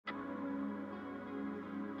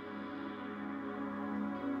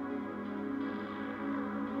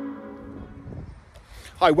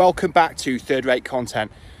Hi, welcome back to Third Rate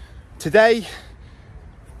Content. Today,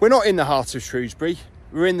 we're not in the heart of Shrewsbury,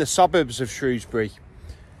 we're in the suburbs of Shrewsbury,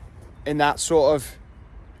 in that sort of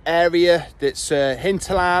area that's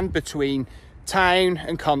hinterland between town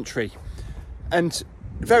and country. And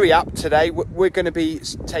very apt today, we're going to be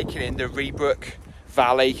taking in the Reabrook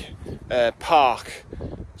Vally Park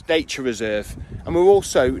Nature Reserve, and we're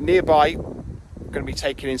also nearby going to be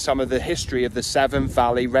taking in some of the history of the Severn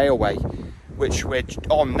Valley Railway, which we're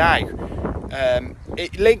on now.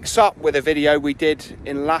 It links up with a video we did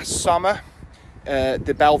in last summer,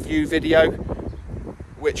 the Belle video,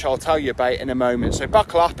 which I'll tell you about in a moment. So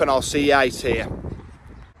buckle up and I'll see you out here.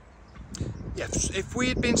 Yes, if we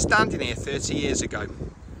had been standing here 30 years ago,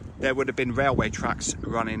 there would have been railway tracks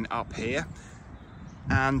running up here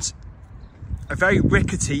and a very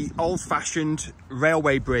rickety, old-fashioned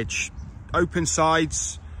railway bridge, open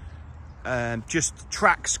sides, just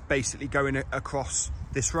tracks basically going across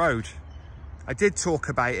this road. I did talk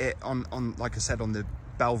about it on like I said, on the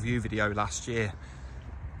Belle video last year.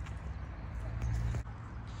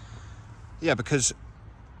 Yeah, because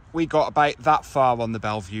we got about that far on the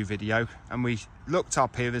Belle video and we looked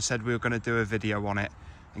up here and said we were going to do a video on it,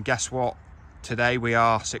 and guess what, today we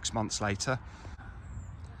are 6 months later.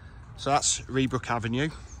 So that's Reabrook Avenue,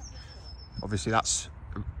 obviously that's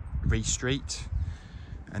Ree Street,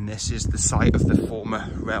 and this is the site of the former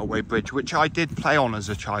railway bridge, which I did play on as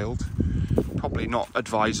a child. Probably not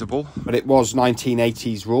advisable, but it was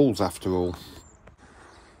 1980s rules after all.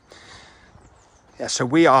 Yeah, so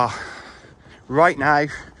we are right now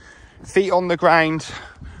feet on the ground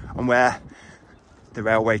on where the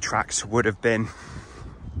railway tracks would have been.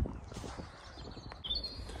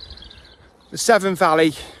 The Severn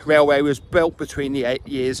Valley Railway was built between the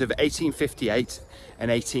years of 1858 and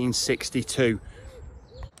 1862.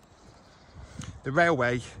 The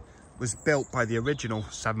railway was built by the original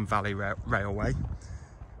Severn Valley Railway,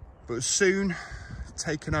 but was soon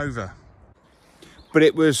taken over. But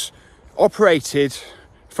it was operated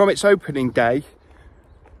from its opening day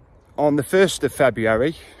on the 1st of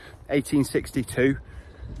February 1862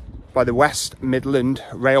 by the West Midland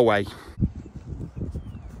Railway.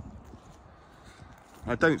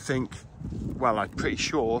 I don't think, well, I'm pretty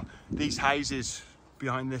sure these houses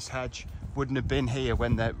behind this hedge wouldn't have been here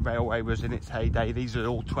when the railway was in its heyday. These are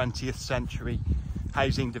all 20th century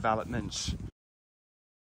housing developments.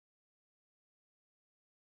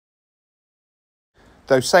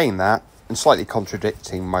 Though saying that, and slightly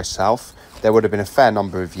contradicting myself, there would have been a fair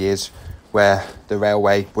number of years where the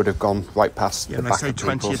railway would have gone right past the back of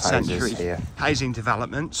people's houses here. Housing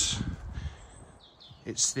developments.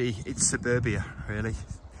 It's suburbia, really.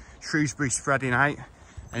 Shrewsbury spreading out,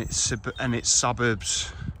 and its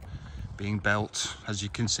suburbs being built, as you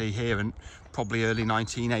can see here, and probably early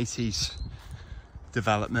 1980s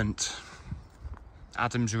development.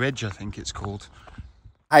 Adams Ridge, I think it's called.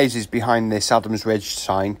 Houses behind this Adams Ridge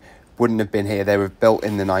sign wouldn't have been here. They were built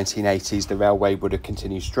in the 1980s. The railway would have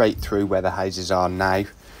continued straight through where the houses are now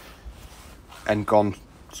and gone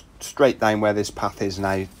straight down where this path is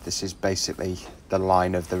now. This is basically the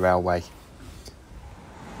line of the railway.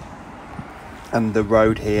 And the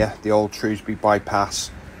road here, the old Shrewsbury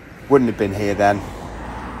bypass, wouldn't have been here then.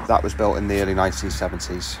 That was built in the early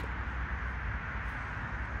 1970s.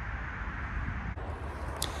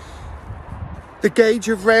 The gauge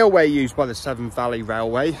of railway used by the Severn Valley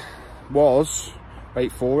Railway was,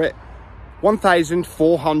 wait for it,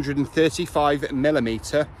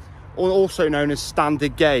 1,435mm, or also known as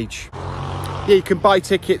standard gauge. Yeah, you can buy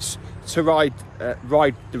tickets to ride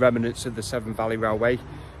the remnants of the Severn Valley Railway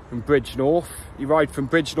from Bridge North. You ride from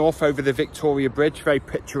Bridge North over the Victoria Bridge, very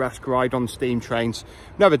picturesque ride on steam trains.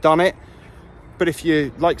 Never done it, but if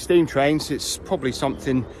you like steam trains, it's probably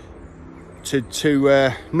something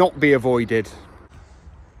to not be avoided.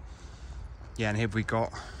 Yeah, and here we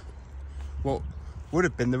got what would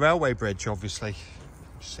have been the railway bridge, obviously.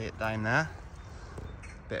 See it down there.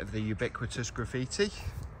 Bit of the ubiquitous graffiti.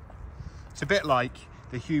 It's a bit like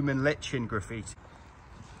the human lichen graffiti.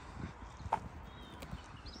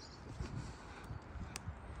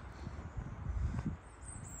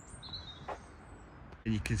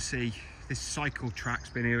 You can see this cycle track's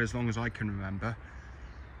been here as long as I can remember,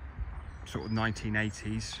 sort of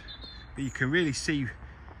 1980s, but you can really see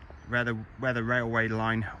where the railway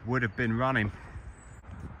line would have been running.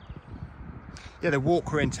 Yeah, the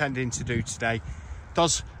walk we're intending to do today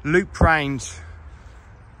does loop round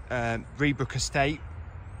Reabrook Estate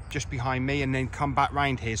just behind me and then come back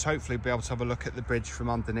round here, so hopefully we'll be able to have a look at the bridge from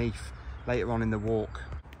underneath later on in the walk.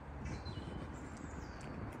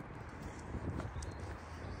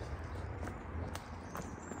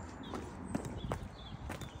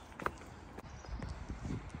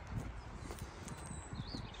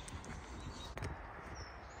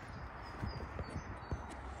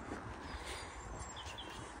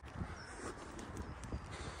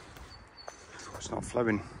 it's not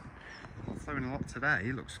flowing a lot today.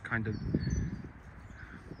 It looks kind of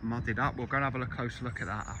mudded up. We'll go and have a closer look at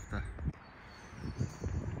that after.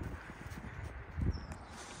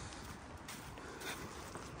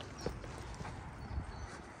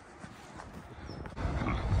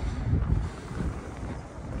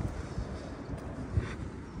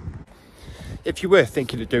 If you were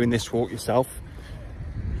thinking of doing this walk yourself,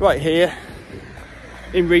 right here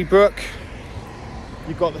in Reabrook,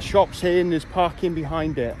 you've got the shops here and there's parking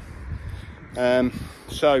behind it.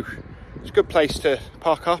 So it's a good place to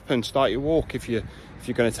park up and start your walk if you're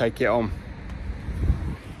going to take it on.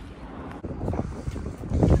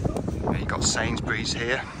 You've got Sainsbury's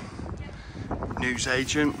here,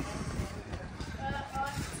 newsagent,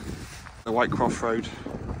 the Whitecroft Road.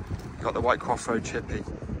 You've got the Whitecroft Road chippy.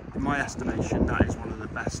 In my estimation, that is one of the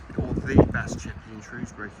best, or the best chippy in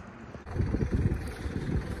Shrewsbury.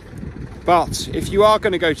 But if you are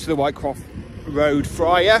going to go to the Whitecroft Road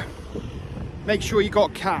fryer, make sure you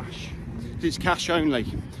got cash. It's cash only.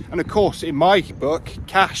 And of course, in my book,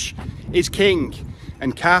 cash is king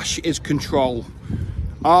and cash is control.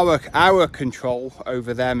 Our control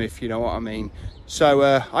over them, if you know what I mean. So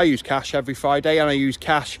I use cash every Friday, and I use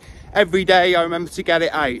cash every day. I remember to get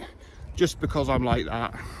it out, just because I'm like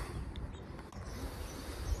that.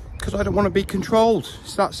 Because I don't want to be controlled.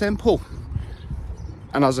 It's that simple.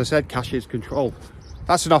 And as I said, cash is control.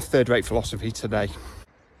 That's enough third-rate philosophy today.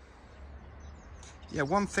 Yeah,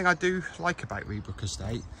 one thing I do like about Reabrook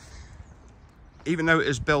Estate, even though it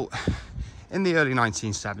was built in the early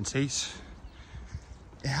 1970s,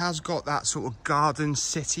 it has got that sort of garden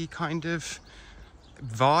city kind of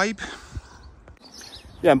vibe.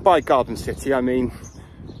 Yeah, and by garden city, I mean,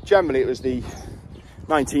 generally it was the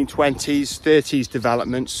 1920s, 30s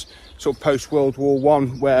developments, sort of post-World War I,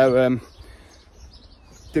 where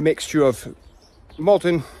the mixture of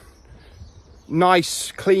modern,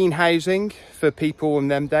 nice, clean housing for people in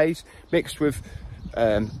them days, mixed with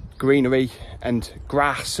greenery and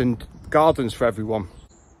grass and gardens for everyone.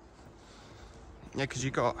 Yeah, because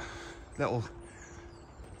you've got little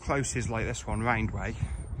closes like this one, Roundway,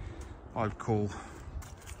 I would call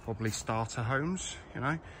probably starter homes, you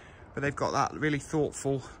know, but they've got that really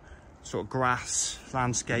thoughtful sort of grass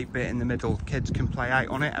landscape bit in the middle. Kids can play out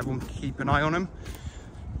on it, everyone can keep an eye on them,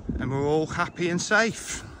 and we're all happy and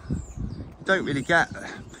safe. You don't really get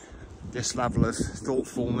this level of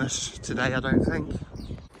thoughtfulness today, I don't think.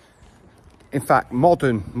 In fact,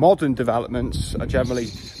 modern developments are generally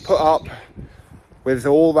put up with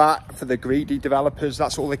all that for the greedy developers.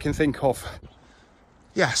 That's all they can think of.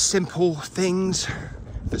 Yeah, simple things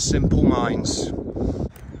for simple minds.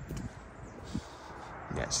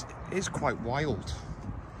 Yes, it is quite wild,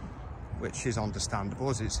 which is understandable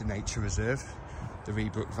as it's a nature reserve, the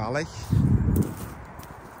Reabrook Valley.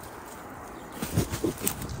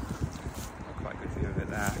 Quite a good view of it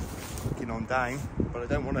there, looking on down, but I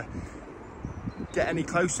don't want to get any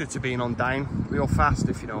closer to being on down real fast,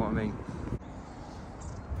 if you know what I mean.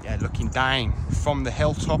 Yeah, looking down from the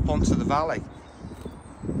hilltop onto the valley.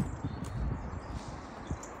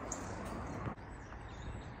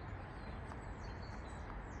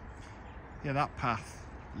 Yeah, that path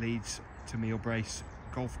leads to Mealbrace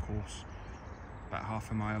Golf Course, about half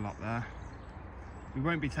a mile up there. We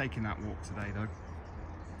won't be taking that walk today though,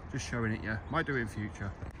 just showing it you. Might do it in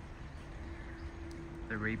future.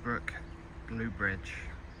 The Reabrook Blue Bridge.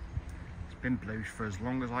 It's been blue for as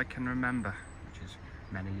long as I can remember, which is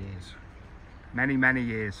many years. Many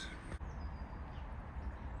years.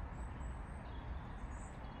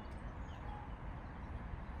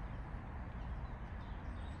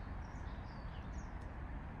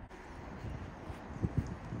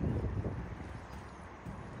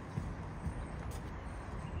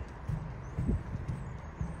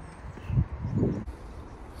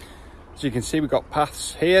 So you can see we've got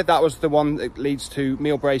paths here. That was the one that leads to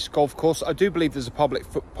Mealbrace Golf Course. I do believe there's a public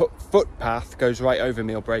footpath goes right over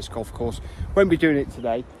Mealbrace Golf Course. Won't be doing it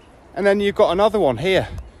today. And then you've got another one here.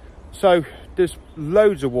 So there's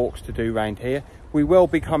loads of walks to do around here. We will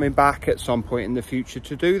be coming back at some point in the future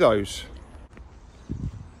to do those.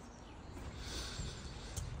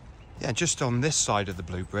 Yeah, just on this side of the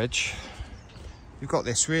Blue Bridge, you've got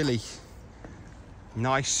this really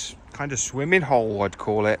nice kind of swimming hole, I'd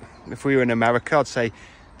call it. If we were in America, I'd say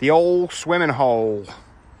the old swimming hole,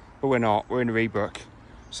 but we're not. We're in Reabrook,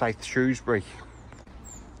 South Shrewsbury.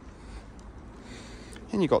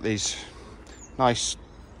 And you've got these nice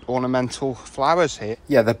ornamental flowers here.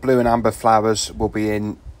 Yeah, the blue and amber flowers will be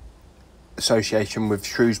in association with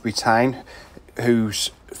Shrewsbury Town,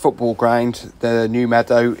 whose football ground, the new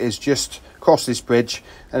meadow, is just across this bridge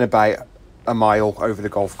and about a mile over the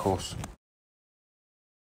golf course.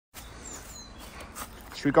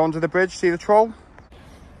 Should we go under the bridge, see the troll?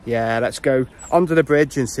 Yeah, let's go under the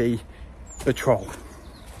bridge and see the troll.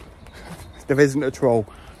 There isn't a troll,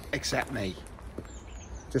 except me.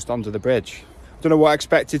 Just under the bridge. Don't know what I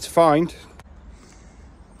expected to find.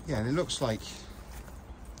 Yeah, and it looks like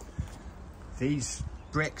these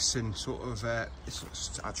bricks and sort of,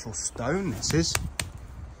 it's actual stone, this is.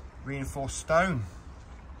 Reinforced stone.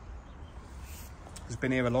 It's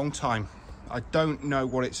been here a long time. I don't know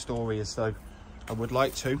what its story is though. I would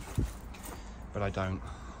like to, but I don't.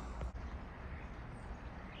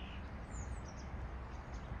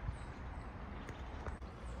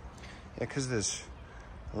 Yeah, because there's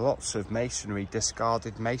lots of masonry,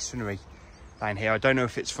 discarded masonry down here. I don't know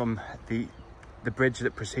if it's from the bridge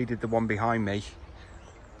that preceded the one behind me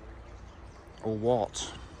or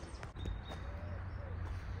what.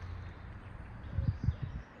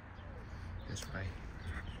 This way.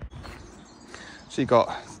 So you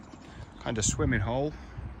got kind of swimming hole,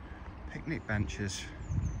 picnic benches.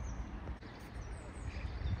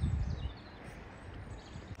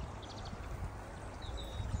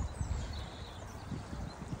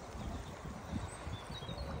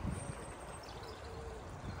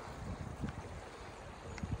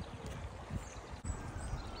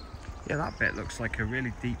 Yeah, that bit looks like a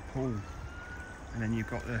really deep pool, and then you've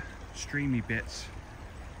got the streamy bits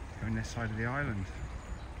going this side of the island.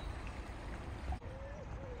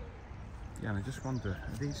 Yeah, and I just wonder,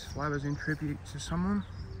 are these flowers in tribute to someone?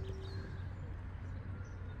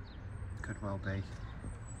 Could well be.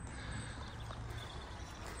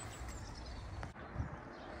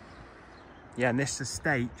 Yeah, and this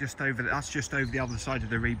estate just over, that's just over the other side of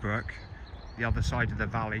the Reabrook, the other side of the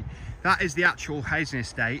valley. That is the actual housing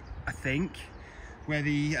estate, I think, where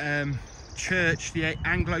the church, the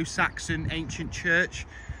Anglo-Saxon ancient church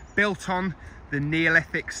built on the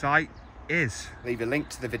Neolithic site is. Leave a link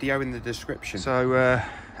to the video in the description. So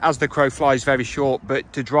as the crow flies, very short,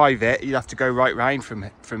 but to drive it you'd have to go right round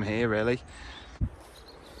from here really.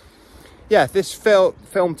 Yeah, this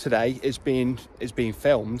film today is being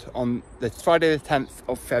filmed on the Friday the 10th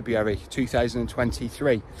of February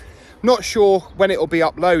 2023. Not sure when it will be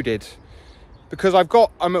uploaded, because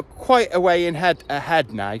I'm quite a way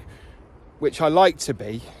ahead now, which I like to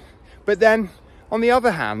be. But then on the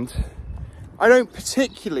other hand, I don't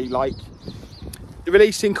particularly like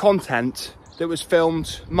releasing content that was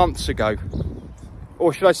filmed months ago.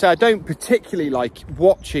 Or should I say, I don't particularly like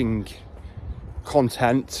watching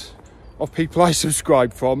content of people I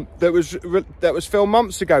subscribe from that was filmed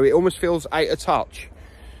months ago. It almost feels out of touch.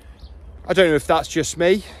 I don't know if that's just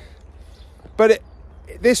me, but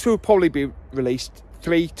this will probably be released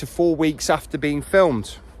 3 to 4 weeks after being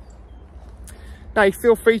filmed. Now,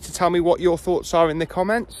 feel free to tell me what your thoughts are in the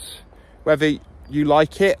comments, whether you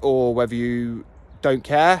like it or whether you don't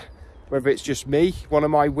care, whether it's just me, one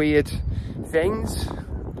of my weird things.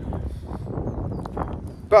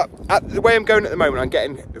 But the way I'm going at the moment, I'm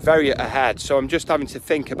getting very ahead, so I'm just having to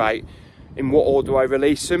think about in what order I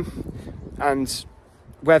release them and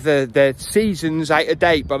whether the season's out of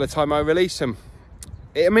date by the time I release them.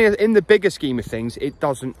 I mean, in the bigger scheme of things, it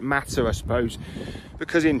doesn't matter, I suppose,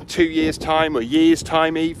 because in 2 years' time or years'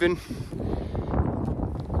 time even,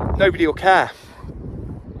 nobody will care,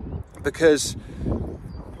 because,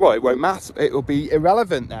 well, it won't matter. It will be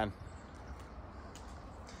irrelevant then.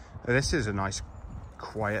 This is a nice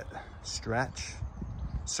quiet stretch,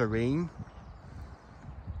 serene.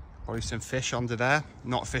 Probably some fish under there.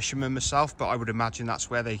 Not a fisherman myself, but I would imagine that's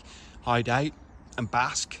where they hide out and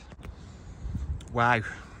bask. Wow,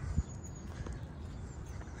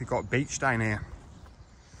 we've got a beach down here.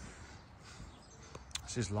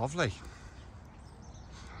 This is lovely.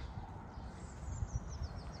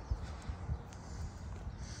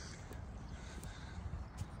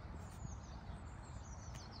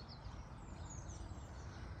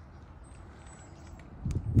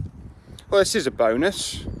 Well, this is a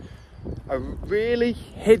bonus. A really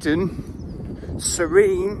hidden,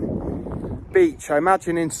 serene beach. I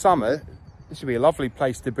imagine in summer, this would be a lovely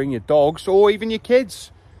place to bring your dogs or even your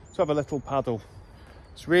kids to have a little paddle.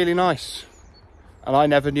 It's really nice. And I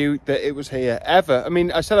never knew that it was here, ever. I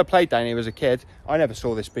mean, I said I played down here as a kid. I never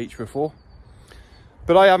saw this beach before.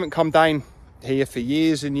 But I haven't come down here for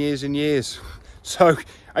years and years and years. So,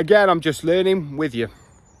 again, I'm just learning with you.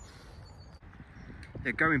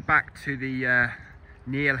 Yeah, going back to the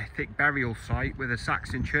Neolithic burial site with a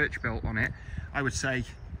Saxon church built on it, I would say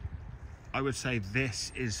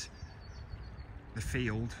this is the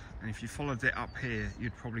field, and if you followed it up here,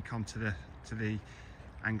 you'd probably come to the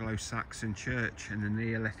Anglo-Saxon church and the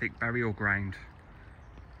Neolithic burial ground.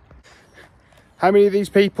 How many of these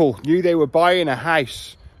people knew they were buying a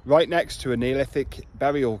house right next to a Neolithic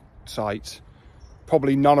burial site.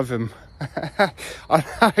 Probably none of them.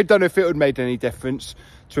 I don't know if it would have made any difference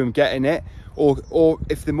to him getting it, or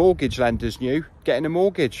if the mortgage lenders knew, getting a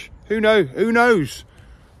mortgage. Who knows?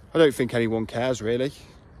 I don't think anyone cares, really.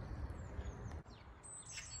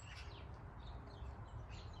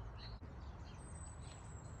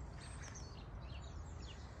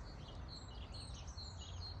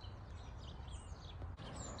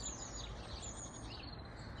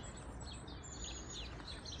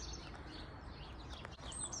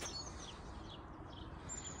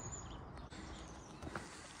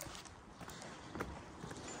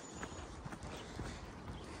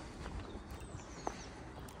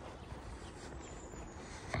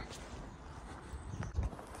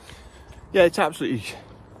 Yeah, it's absolutely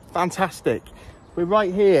fantastic. We're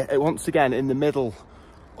right here, once again, in the middle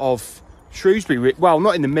of Shrewsbury. Well,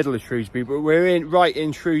 not in the middle of Shrewsbury, but we're right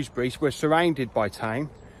in Shrewsbury. So we're surrounded by town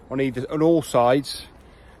on all sides.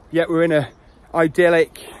 Yet we're in a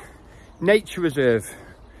idyllic nature reserve,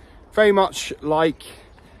 very much like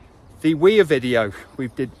the Weir video we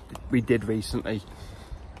did recently.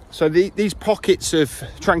 So these pockets of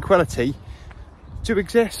tranquility do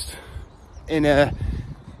exist in a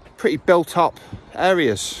pretty built up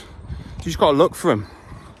areas. You just got to look for them.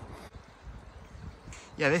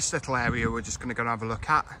 Yeah, this little area we're just going to go and have a look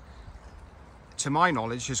at, to my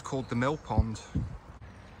knowledge, is called the Mill Pond.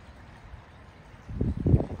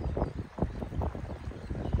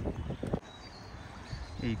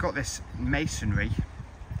 Yeah, you've got this masonry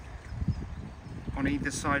on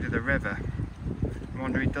either side of the river. I'm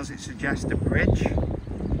wondering, does it suggest a bridge?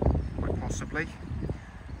 Quite possibly.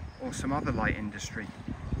 Or some other light industry.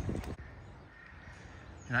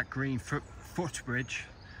 And that green footbridge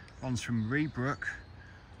runs from Reabrook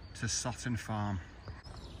to Sutton Farm.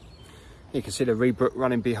 You can see the Reabrook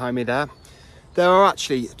running behind me there. There are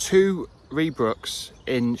actually two Reabrooks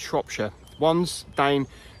in Shropshire. One's down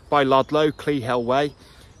by Ludlow, Clehill Way,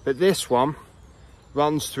 but this one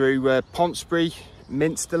runs through Pontesbury,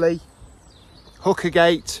 Minsterley,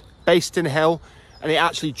 Hookergate, Baston Hill, and it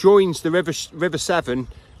actually joins the River Severn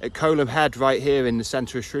at Coleham Head right here in the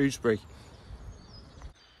centre of Shrewsbury.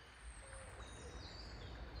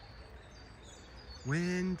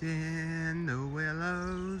 Wind in the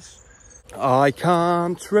willows. I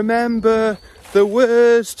can't remember the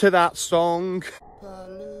words to that song.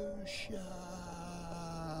 Pollution.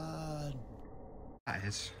 That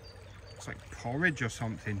is. It's like porridge or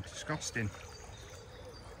something. Disgusting.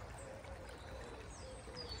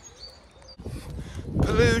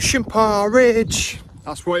 Pollution porridge.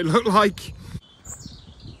 That's what it looked like.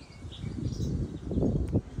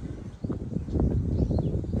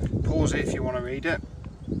 Pause it if you want to read it.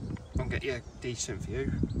 I'll get you a decent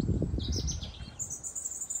view.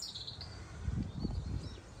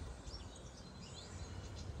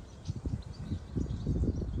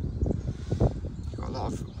 You've got a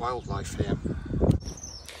lot of wildlife here.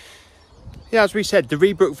 Yeah, as we said, the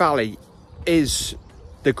Reabrook Valley is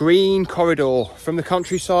the green corridor from the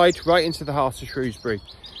countryside right into the heart of Shrewsbury.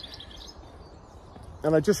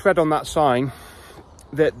 And I just read on that sign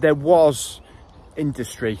that there was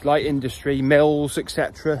industry, light industry, mills,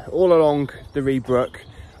 etc., all along the Reabrook,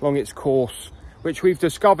 along its course, which we've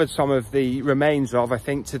discovered some of the remains of, I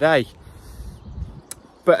think, today.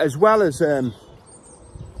 But as well as gotta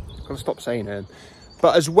stop saying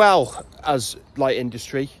but as well as light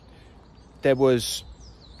industry, there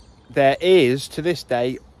is to this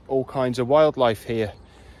day all kinds of wildlife here,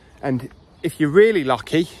 and if you're really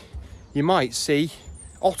lucky, you might see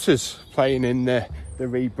otters playing in the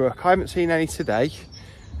Reabrook. I haven't seen any today,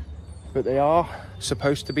 but they are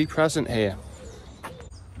supposed to be present here.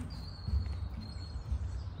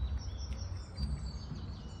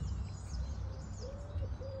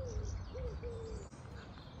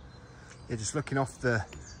 Yeah, just looking off the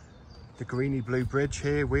greeny blue bridge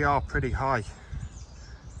here, we are pretty high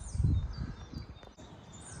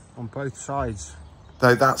on both sides.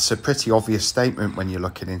 Though that's a pretty obvious statement when you're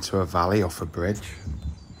looking into a valley off a bridge.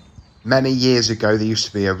 Many years ago, there used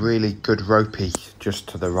to be a really good ropey just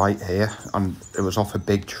to the right here, and it was off a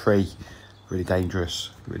big tree. Really dangerous,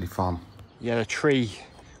 really fun. Yeah, the tree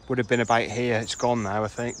would have been about here. It's gone now, I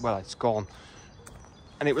think. Well, it's gone.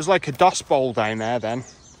 And it was like a dust bowl down there then.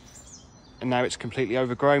 And now it's completely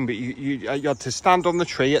overgrown, but you had to stand on the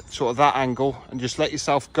tree at sort of that angle and just let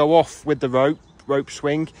yourself go off with the rope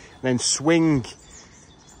swing, and then swing.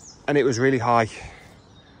 And it was really high.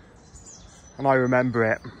 And I remember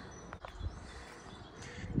it.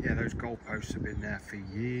 Yeah, those goalposts have been there for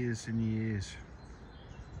years and years.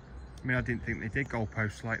 I mean, I didn't think they did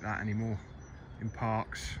goalposts like that anymore in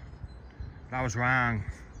parks. But I was wrong.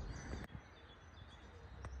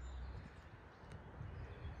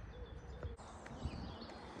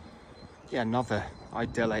 Yeah, another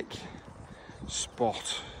idyllic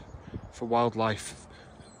spot for wildlife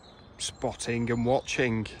spotting and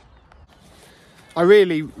watching. I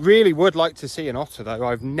really would like to see an otter though.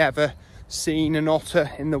 I've never seen an otter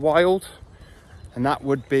in the wild, and that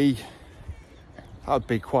would be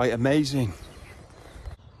quite amazing.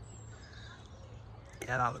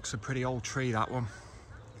 Yeah, that looks a pretty old tree, that one.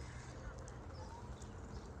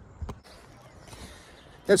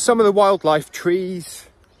 There's some of the wildlife trees,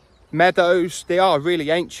 meadows, they are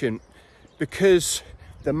really ancient because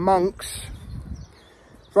the monks,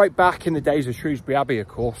 right back in the days of Shrewsbury Abbey, of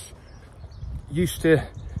course, used to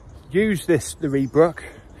use the Reabrook.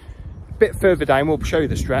 A bit further down, we'll show you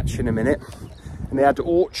the stretch in a minute, and they had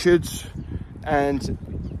orchards, and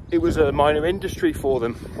it was a minor industry for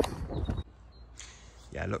them.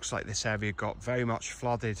 Yeah, it looks like this area got very much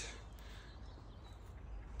flooded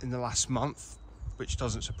in the last month, which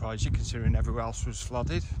doesn't surprise you considering everywhere else was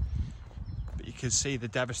flooded. But you can see the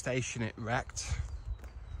devastation it wreaked.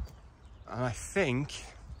 And I think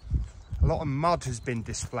a lot of mud has been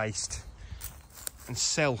displaced and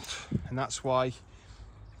silt, and that's why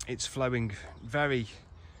it's flowing very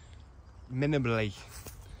minimally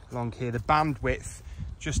along here. The bandwidth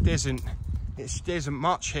just isn't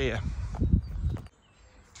much here.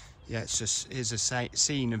 Yeah, it's a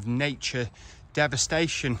scene of nature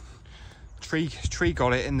devastation. Tree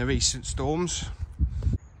got it in the recent storms.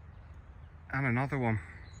 And another one.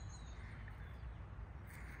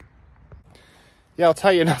 Yeah, I'll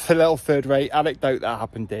tell you another little third-rate anecdote that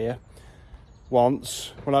happened here.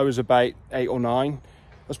 Once, when I was about 8 or 9,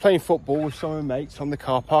 I was playing football with some of my mates on the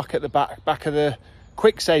car park at the back of the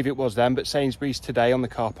Quick Save it was then, but Sainsbury's today, on the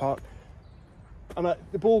car park. And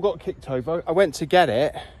the ball got kicked over. I went to get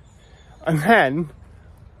it, and then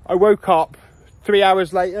I woke up 3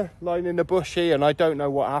 hours later, lying in the bush here, and I don't know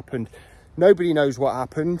what happened. Nobody knows what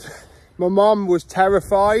happened. My mum was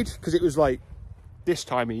terrified because it was like this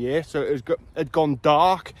time of year, so it had gone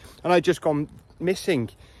dark, and I'd just gone missing.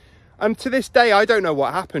 And to this day, I don't know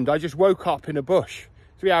what happened. I just woke up in a bush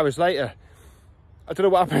 3 hours later. I don't know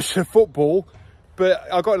what happened to the football,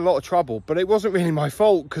 but I got in a lot of trouble. But it wasn't really my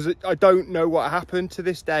fault because I don't know what happened to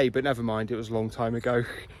this day. But never mind, it was a long time ago.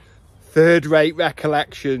 Third-rate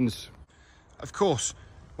recollections. Of course,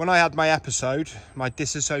 when I had my episode, my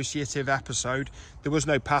disassociative episode, there was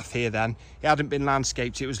no path here then. It hadn't been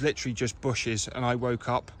landscaped. It was literally just bushes, and I woke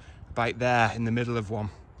up about there in the middle of one.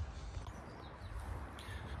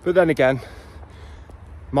 But then again,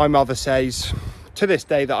 my mother says to this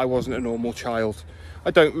day that I wasn't a normal child.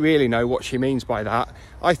 I don't really know what she means by that.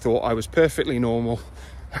 I thought I was perfectly normal.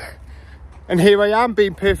 And here I am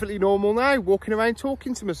being perfectly normal now, walking around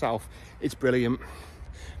talking to myself. It's brilliant.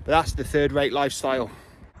 But that's the third-rate lifestyle.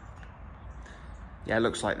 Yeah, it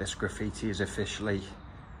looks like this graffiti is officially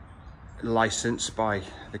licensed by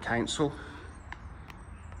the council.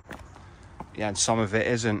 Yeah, and some of it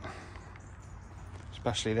isn't.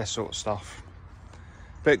 Especially this sort of stuff.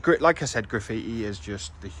 But like I said, graffiti is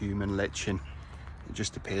just the human liching. It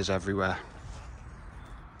just appears everywhere.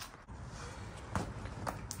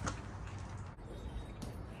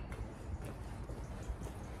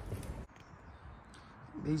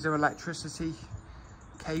 These are electricity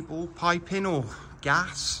cable piping or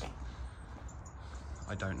gas.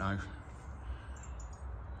 I don't know.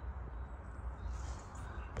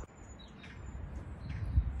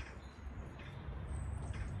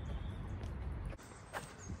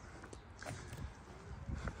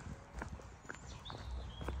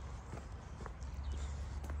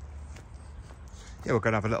 Yeah, we're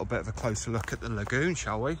going to have a little bit of a closer look at the lagoon,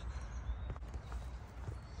 shall we?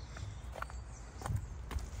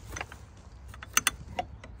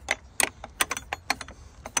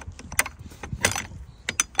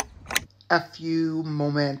 A few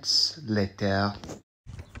moments later.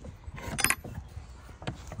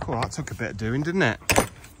 Cool, that took a bit of doing, didn't it?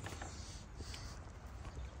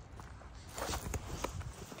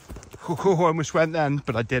 I almost went then,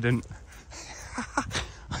 but I didn't.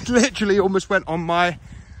 I literally almost went on my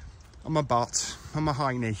butt, on my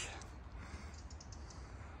hiney.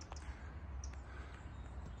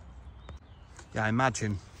 Yeah, I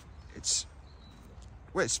imagine it's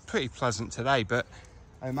pretty pleasant today, but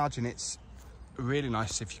I imagine it's really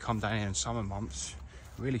nice if you come down here in summer months,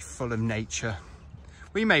 really full of nature.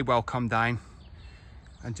 We may well come down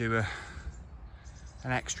and do an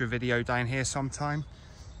extra video down here sometime,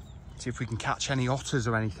 see if we can catch any otters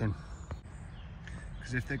or anything.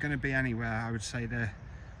 Because if they're going to be anywhere, I would say they're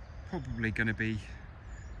probably going to be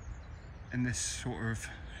in this sort of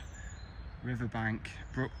riverbank,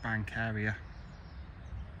 brook bank area.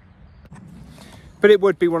 But it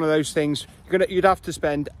would be one of those things, you'd have to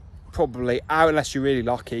spend probably hour, unless you're really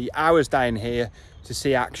lucky, hours down here to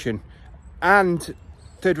see action. And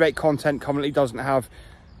third-rate content commonly doesn't have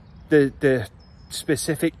the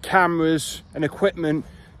specific cameras and equipment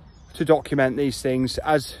to document these things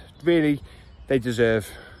as really they deserve.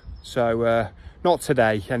 So not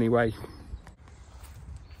today anyway.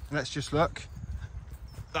 Let's just look.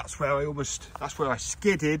 That's where I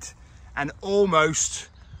skidded and almost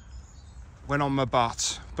went on my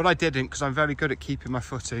butt, but I didn't, because I'm very good at keeping my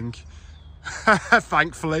footing.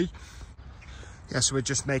 Thankfully. Yeah, so we'll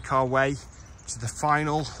just make our way to the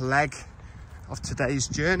final leg of today's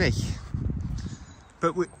journey.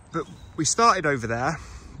 But we started over there,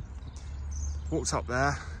 walked up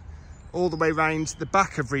there, all the way round the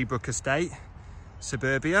back of Reabrook Estate,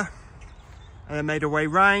 suburbia, and then made our way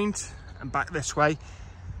round and back this way.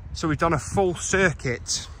 So we've done a full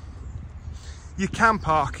circuit. You can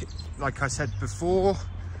park, like I said before,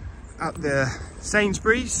 at the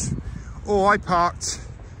Sainsbury's, or I parked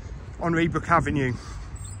on Reabrook Avenue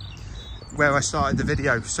where I started the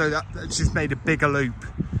video, so that just made a bigger loop.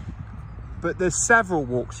 But there's several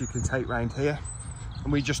walks you can take around here,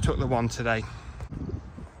 and we just took the one today.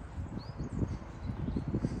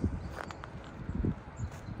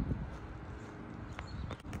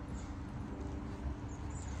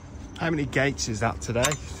 How many gates is that today?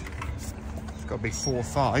 It's got to be 4 or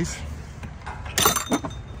 5.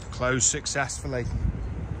 Closed successfully.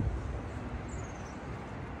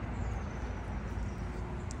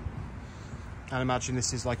 I imagine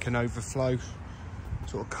this is like an overflow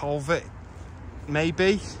sort of culvert,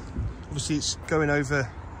 maybe. Obviously it's going over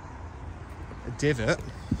a divot.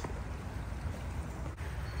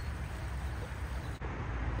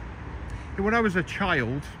 When I was a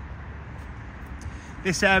child,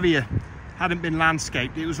 this area hadn't been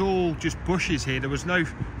landscaped. It was all just bushes here. There was no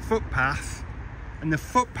footpath, and the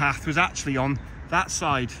footpath was actually on that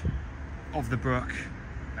side of the brook,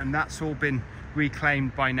 and that's all been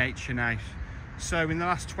reclaimed by nature now. So in the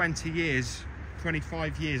last 20 years,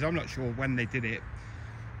 25 years, I'm not sure when they did it,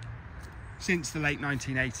 since the late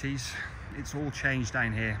 1980s, it's all changed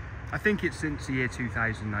down here. I think it's since the year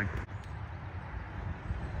 2000 though.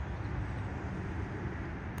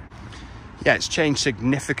 Yeah, it's changed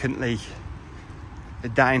significantly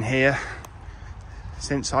down here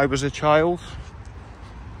since I was a child.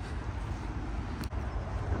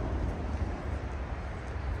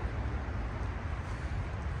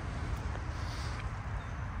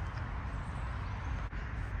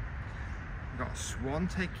 We've got a swan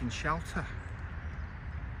taking shelter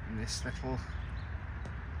in this little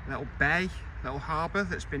bay, little harbour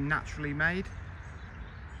that's been naturally made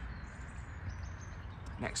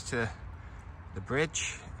next to the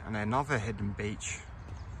bridge and another hidden beach.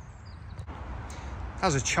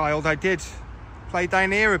 As a child, I did play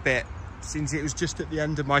down here a bit, since it was just at the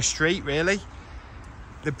end of my street, really.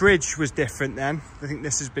 The bridge was different then. I think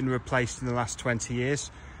this has been replaced in the last 20 years.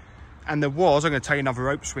 And there was, I'm going to tell you another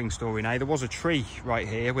rope swing story now, there was a tree right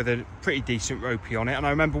here with a pretty decent ropey on it. And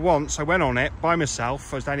I remember once I went on it by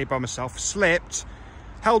myself, I was down here by myself, slipped,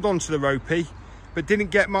 held onto the ropey, but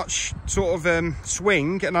didn't get much sort of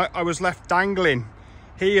swing, and I was left dangling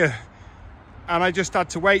here, and I just had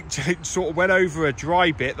to wait till it sort of went over a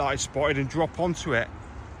dry bit that I spotted and drop onto it.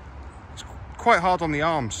 It's quite hard on the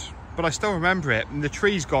arms, but I still remember it. And the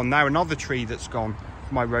tree's gone now, another tree that's gone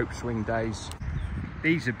from my rope swing days.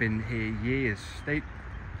 These have been here years.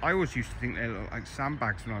 I always used to think they looked like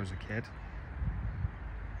sandbags when I was a kid,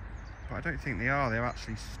 but I don't think they are. They're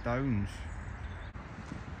actually stones.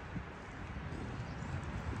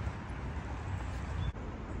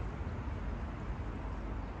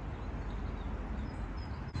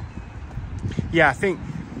 Yeah, I think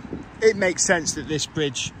it makes sense that this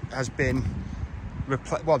bridge has been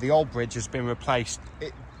replaced. Well, the old bridge has been replaced.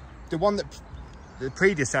 The one that the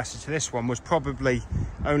predecessor to this one was probably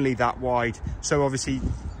only that wide, so obviously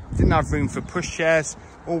didn't have room for pushchairs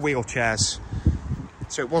or wheelchairs,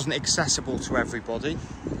 so it wasn't accessible to everybody.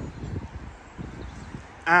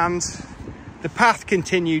 And the path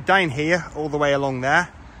continued down here all the way along there,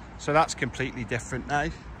 so that's completely different now.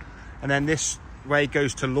 And then this way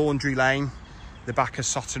goes to Laundry Lane, the back of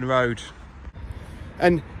Sutton Road.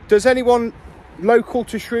 And does anyone local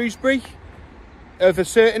to Shrewsbury of a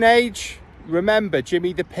certain age remember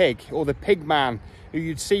Jimmy the Pig, or the Pig Man, who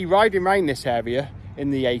you'd see riding around this area in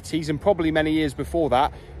the 80s and probably many years before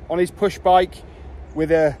that, on his push bike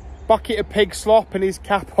with a bucket of pig slop and his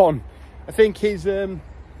cap on? I think his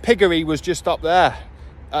piggery was just up there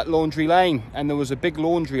at Laundry Lane, and there was a big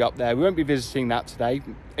laundry up there. We won't be visiting that today.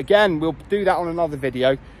 Again, we'll do that on another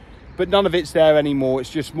video, but none of it's there anymore. It's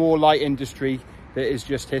just more light industry that is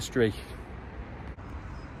just history.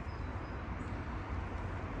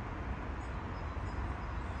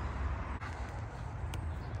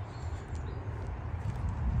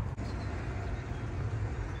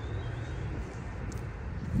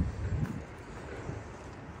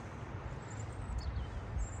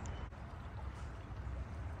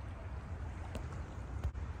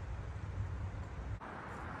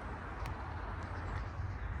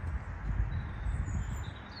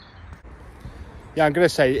 Yeah, I'm going to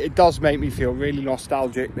say it does make me feel really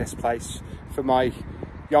nostalgic, this place, for my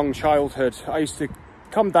young childhood. I used to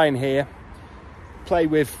come down here, play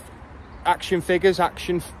with action figures,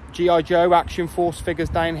 G.I. Joe, Action Force figures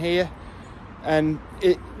down here, and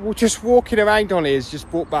just walking around on here has just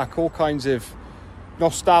brought back all kinds of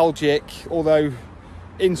nostalgic, although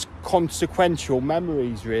inconsequential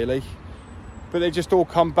memories, really. But they just all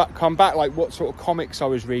come back like what sort of comics I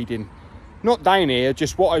was reading. Not down here,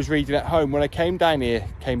 just what I was reading at home when I came down here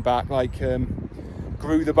came back, like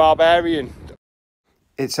Gru the Barbarian.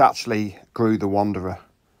 It's actually Gru the Wanderer,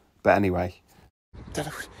 but anyway.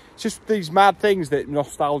 It's just these mad things that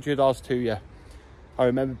nostalgia does to you. I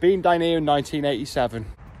remember being down here in 1987.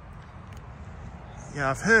 Yeah,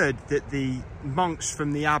 I've heard that the monks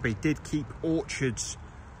from the Abbey did keep orchards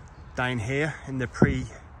down here in the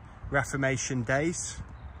pre-Reformation days.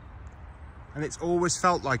 And it's always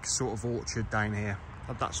felt like a sort of orchard down here.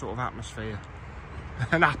 Had that sort of atmosphere.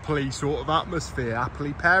 An appley sort of atmosphere.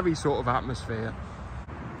 Appley Perry sort of atmosphere.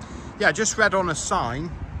 Yeah, I just read on a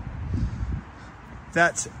sign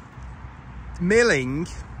that milling,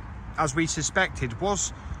 as we suspected,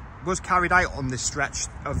 was carried out on this stretch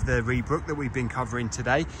of the Reabrook that we've been covering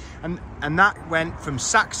today. And that went from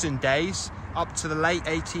Saxon days up to the late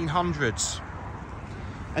 1800s.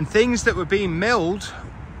 And things that were being milled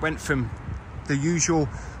went from the usual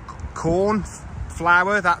corn,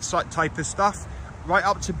 flour, that type of stuff, right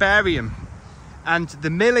up to barium. And the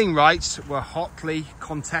milling rights were hotly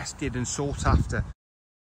contested and sought after.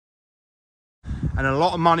 And a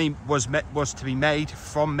lot of money was to be made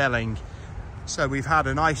from milling. So we've had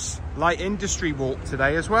a nice light industry walk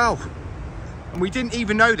today as well. And we didn't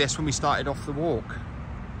even know this when we started off the walk.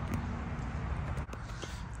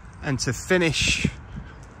 And to finish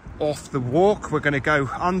off the walk, we're going to go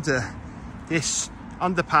under this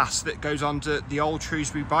underpass that goes under the old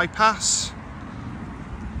Shrewsbury bypass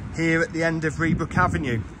here at the end of Reabrook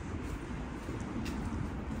Avenue.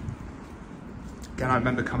 Again, I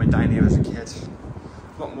remember coming down here as a kid.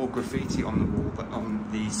 A lot more graffiti on the wall, but on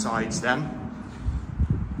the sides then.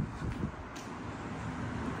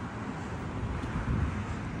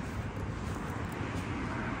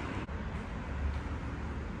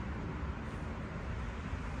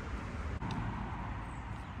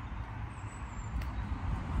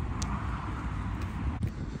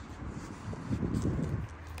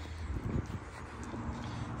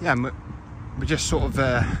 Yeah, we're just sort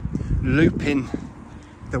of looping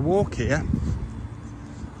the walk here,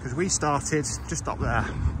 because we started just up there,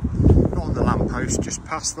 not on the lamppost, just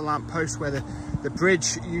past the lamppost where the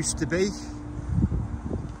bridge used to be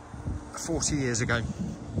 40 years ago.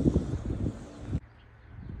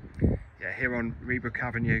 Yeah, here on Reabrook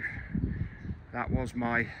Avenue, that was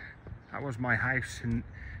my house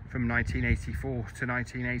from 1984 to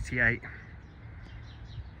 1988.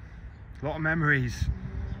 A lot of memories.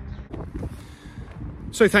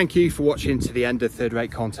 So thank you for watching to the end of Third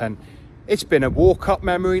Rate Content. It's been a walk up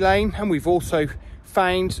memory lane, and we've also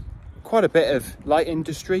found quite a bit of light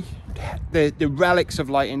industry, the relics of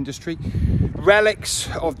light industry,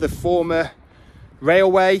 relics of the former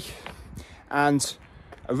railway, and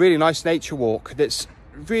a really nice nature walk that's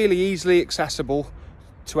really easily accessible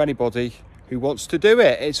to anybody who wants to do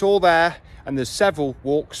it. It's all there, and there's several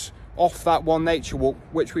walks off that one nature walk,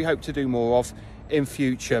 which we hope to do more of in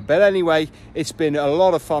future. But anyway, it's been a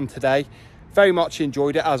lot of fun today. Very much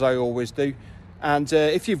enjoyed it, as I always do. And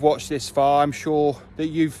if you've watched this far, I'm sure that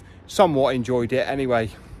you've somewhat enjoyed it anyway.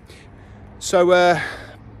 So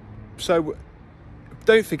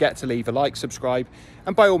don't forget to leave a like, subscribe,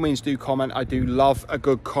 and by all means do comment. I do love a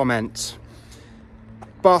good comment.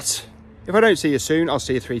 But if I don't see you soon, I'll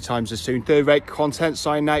see you 3 times as soon. Third Rate Content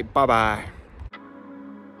signing out. Bye bye.